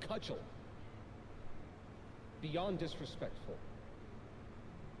a cudgel, beyond disrespectful.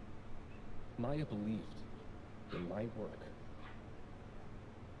 Maya believed in my work.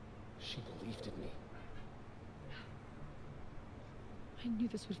 She believed in me. I knew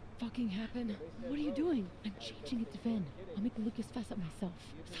this would fucking happen. What are you doing? I'm changing it to Vin. I'll make Lucas fess up myself.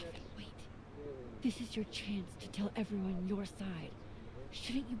 Sophie, wait. This is your chance to tell everyone your side.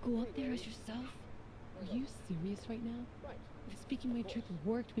 Shouldn't you go up there as yourself? Are you serious right now? If speaking my truth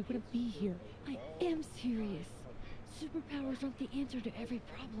worked, we wouldn't be here. I am serious. Superpowers aren't the answer to every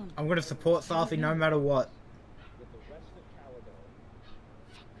problem. I'm gonna support Safi no matter what. With the rest of Calido,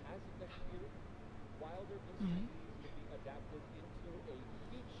 as of next year, Wilder Alright. will be adapted into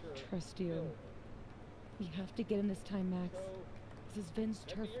a feature Trust you. film. We have to get in this time, Max. So, This is Vin's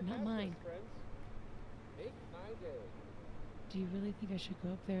turf, not mine. friends. Make my day. Do you really think I should go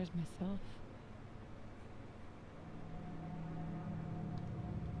up there as myself?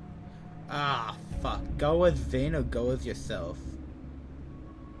 Ah, fuck. Go as Vin or go as yourself?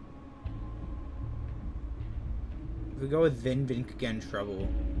 If we go with Vin, Vin could get in trouble.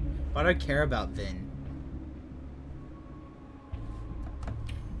 But I don't care about Vin.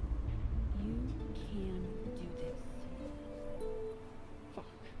 You can do this. Fuck.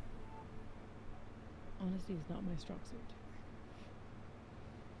 Honesty is not my strong suit.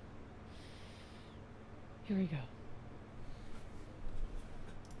 Here we go.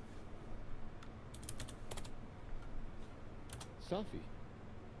 Safi.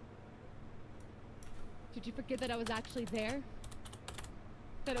 Did you forget that I was actually there?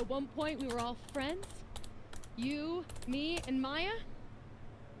 That at one point we were all friends? You, me, and Maya?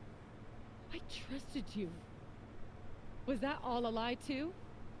 I trusted you. Was that all a lie too?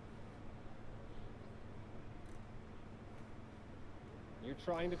 You're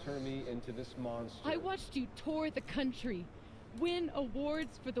trying to turn me into this monster. I watched you tour the country, win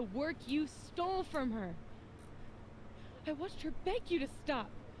awards for the work you stole from her. I watched her beg you to stop.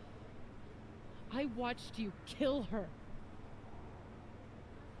 I watched you kill her.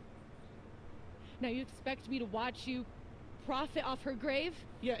 Now you expect me to watch you profit off her grave?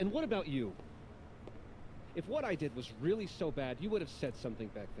 Yeah, and what about you? If what I did was really so bad, you would have said something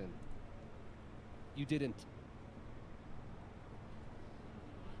back then. You didn't.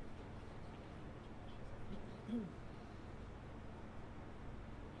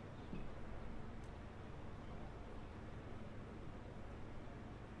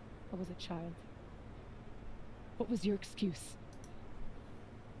 I was a child. What was your excuse?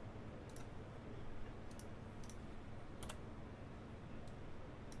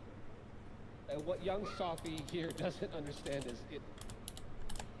 What young Safi here doesn't understand is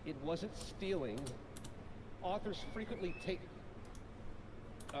it wasn't stealing. Authors frequently take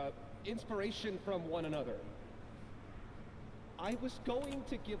inspiration from one another. I was going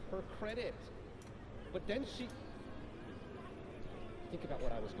to give her credit, but then she... Think about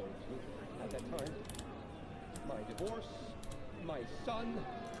what I was going through at that time. My divorce, my son.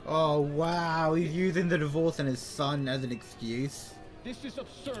 Oh, wow. He's using the divorce and his son as an excuse. This is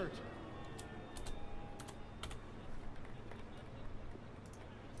absurd.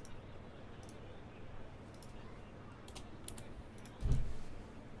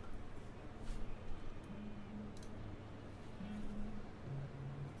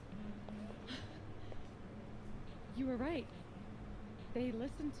 were right. They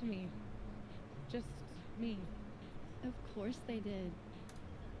listened to me. Just me. Of course they did.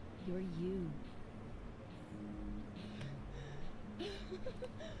 You're you.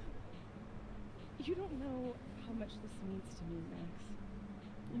 You don't know how much this means to me, Max.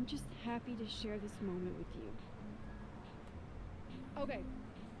 I'm just happy to share this moment with you. Okay,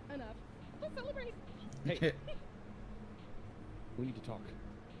 enough. Let's celebrate. Hey. We need to talk.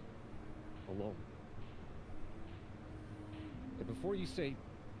 Alone. And before you say,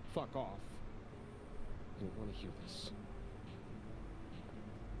 fuck off, I don't want to hear this.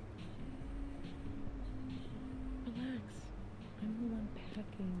 Relax. I'm the one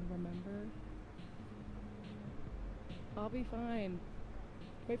packing, remember? I'll be fine.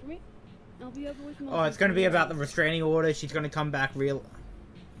 Wait for me. I'll be over with Oh, Moses it's gonna be in about the minutes. restraining order. She's gonna come back real...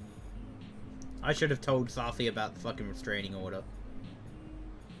 I should have told Safi about the fucking restraining order.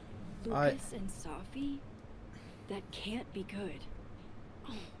 Lucas and Safi? That can't be good.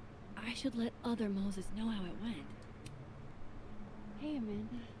 Oh, I should let other Moses know how it went. Hey,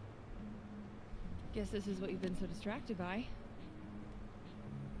 Amanda. Guess this is what you've been so distracted by.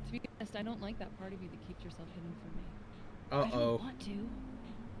 To be honest, I don't like that part of you that keeps yourself hidden from me. I don't want to.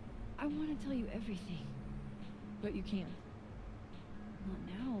 I want to tell you everything. But you can't. Not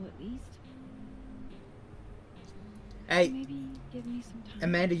now, at least. Hey, Maybe give me some time.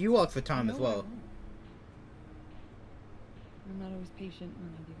 Amanda, you work for time No, as I well. won't. I'm not always patient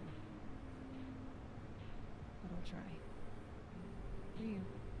when I do. But I'll try. For you.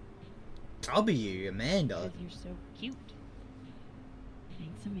 W, Amanda. Because you're so cute.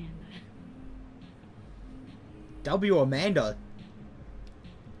 Thanks, Amanda. W, Amanda.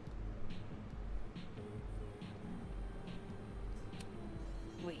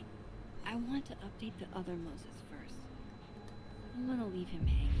 Wait, I want to update the other Moses first. I'm gonna leave him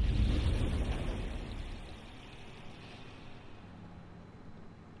hanging.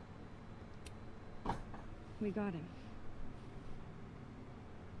 We got him.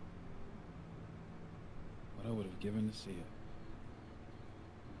 What I would have given to see it.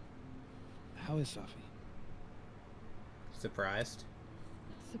 How is Safi? Surprised?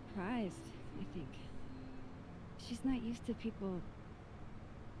 Surprised, I think. She's not used to people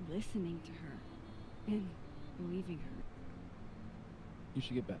listening to her and believing her. You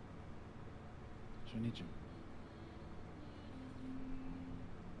should get back. She'll need you.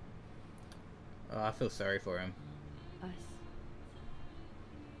 Oh, I feel sorry for him. Us.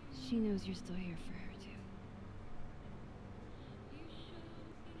 She knows you're still here for her, too.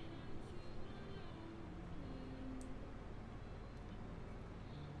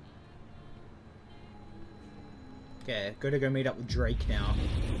 Okay, gotta go meet up with Drake now.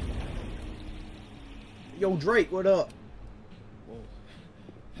 Yo, Drake, what up? Whoa.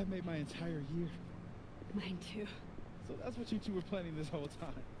 That made my entire year. Mine too. So that's what you two were planning this whole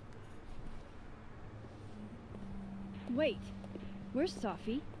time. Wait, where's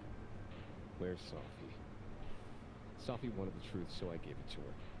Safi? Where's Safi? Safi wanted the truth, so I gave it to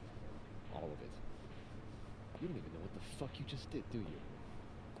her. All of it. You don't even know what the fuck you just did, do you?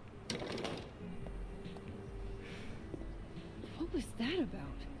 What was that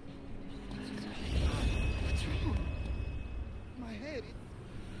about? What's wrong? My head.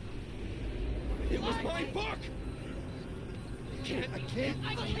 It was my book! I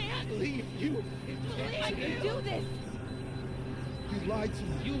can't leave you. I can do this! You lied to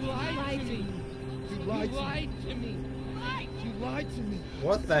me. You lied to me. You lied You to me. lied to me. You lied to me.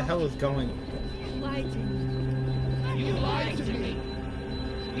 What the hell is going You lied to me. You lied to me.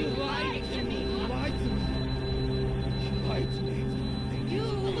 You lied to me. You lied to me. You lied to me. You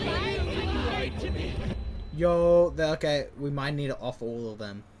lied to me. Yo, okay, we might need to off all of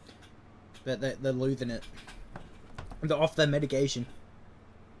them. But they're losing it. They're off their medication.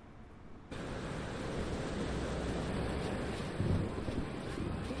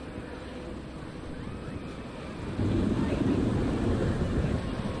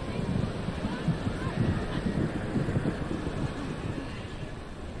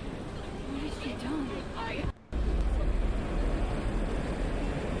 What has she done? I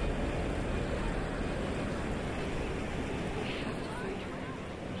have to find her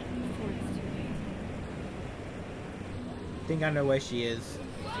before it's too late. I think I know where she is.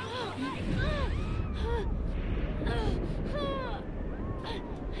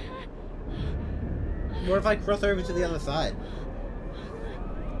 What if I cross over to the other side?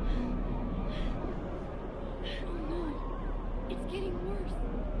 Oh no, it's getting worse.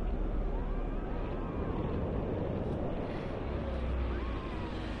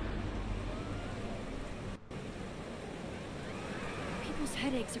 People's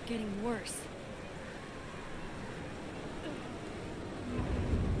headaches are getting worse.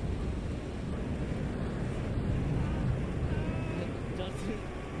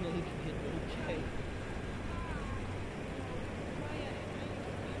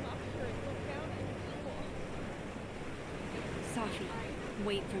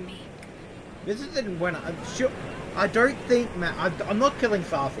 Wait for me. This isn't when I'm sure. I don't think, I'm not killing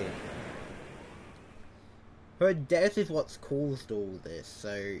Safi. Her death is what's caused all this,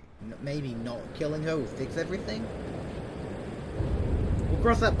 so maybe not killing her will fix everything. We'll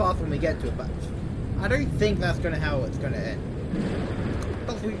cross that path when we get to it, but I don't think that's how it's gonna end.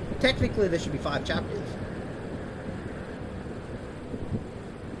 But technically, there should be 5 chapters.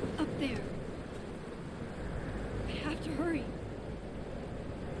 Up there. I have to hurry.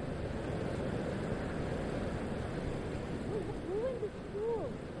 You ruined the school.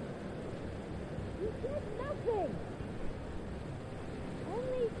 You did nothing.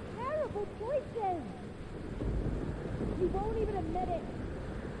 Only terrible choices. You won't even admit it.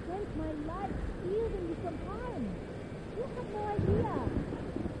 Spent my life shielding you from harm. You have no idea.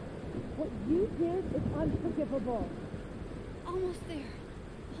 What you did is unforgivable. Almost there.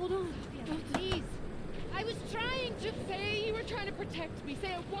 Hold on. Oh, please. I was trying to say you were trying to protect me.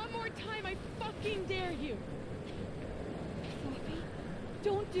 Say it one more time, I fucking dare you. Sophie,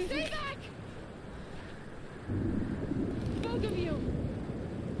 don't do Stay this. back! Both of you.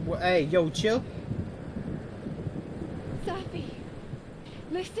 Well, hey, yo, chill. Sophie,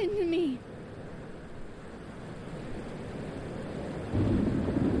 listen to me.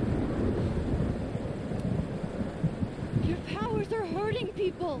 Your powers are hurting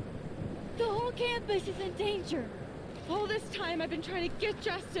people. The whole campus is in danger. All this time I've been trying to get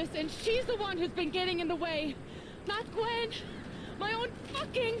justice, and she's the one who's been getting in the way. Not Gwen. My own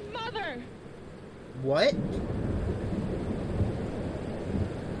fucking mother. What?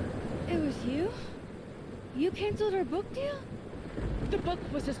 It was you? You canceled our book deal? The book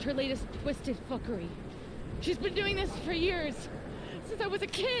was just her latest twisted fuckery. She's been doing this for years. Since I was a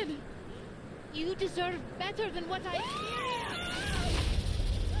kid. You deserve better than what I experienced.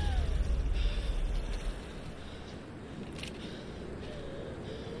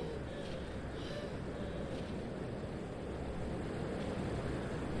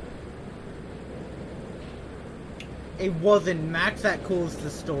 It wasn't Max that caused the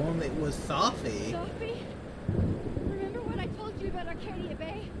storm, it was Safi. Sophie? Remember what I told you about Arcadia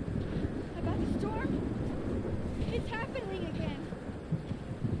Bay? About the storm? It's happening again.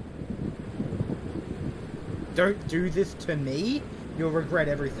 Don't do this to me, you'll regret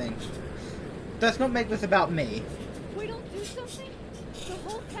everything. Let's not make this about me. If we don't do something, the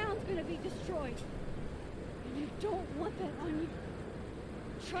whole town's gonna be destroyed. And you don't want that on you.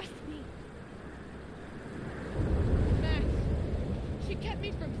 Trust me. Max, she kept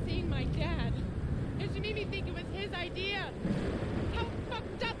me from seeing my dad. And she made me think it was his idea. How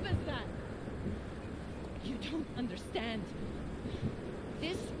fucked up is that? You don't understand.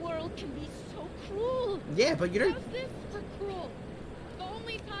 This world can be so cruel. Yeah, but you don't... How's this for cruel? The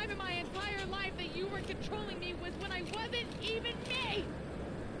only time in my entire life that you were controlling me was when I wasn't even me.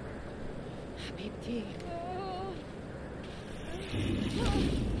 Habibti. Oh. Oh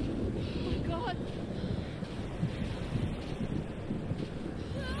my God.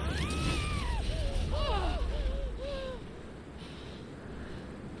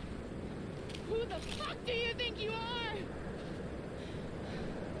 Who the fuck do you think you are?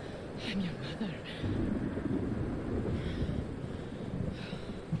 I'm your mother.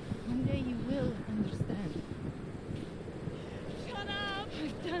 One day you will understand. Shut up!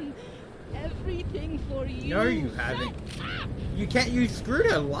 I've done everything for you. No, you haven't. You can't. You screwed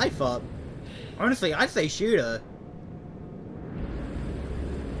her life up. Honestly, I'd say shoot her.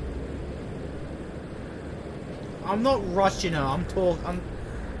 I'm not rushing her.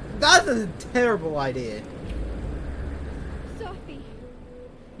 That's a terrible idea. Sophie.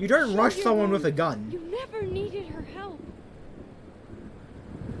 You don't rush You're someone wrong. with a gun. You never needed her help.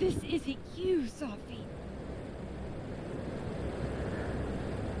 This isn't you, Sophie.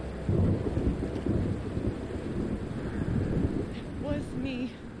 It was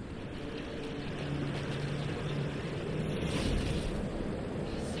me.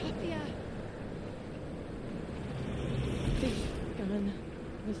 Sophia. This gun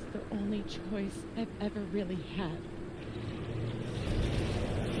was the only choice I've ever really had.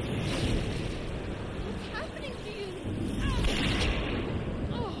 What's happening to you?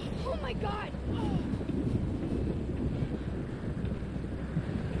 Oh my God.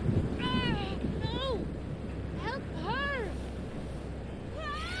 No! Help her!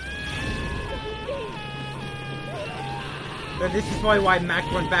 But this is probably why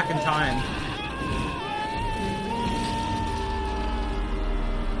Mac went back in time.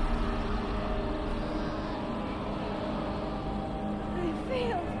 I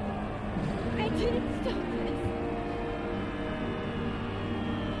failed. I didn't stop this.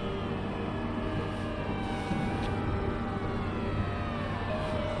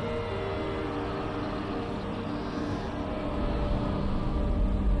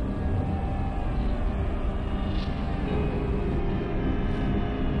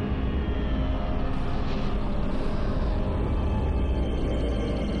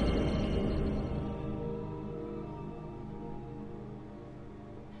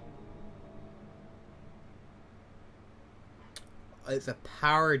 It's a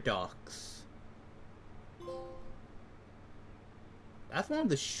paradox. That's one of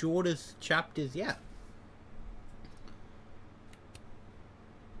the shortest chapters yet.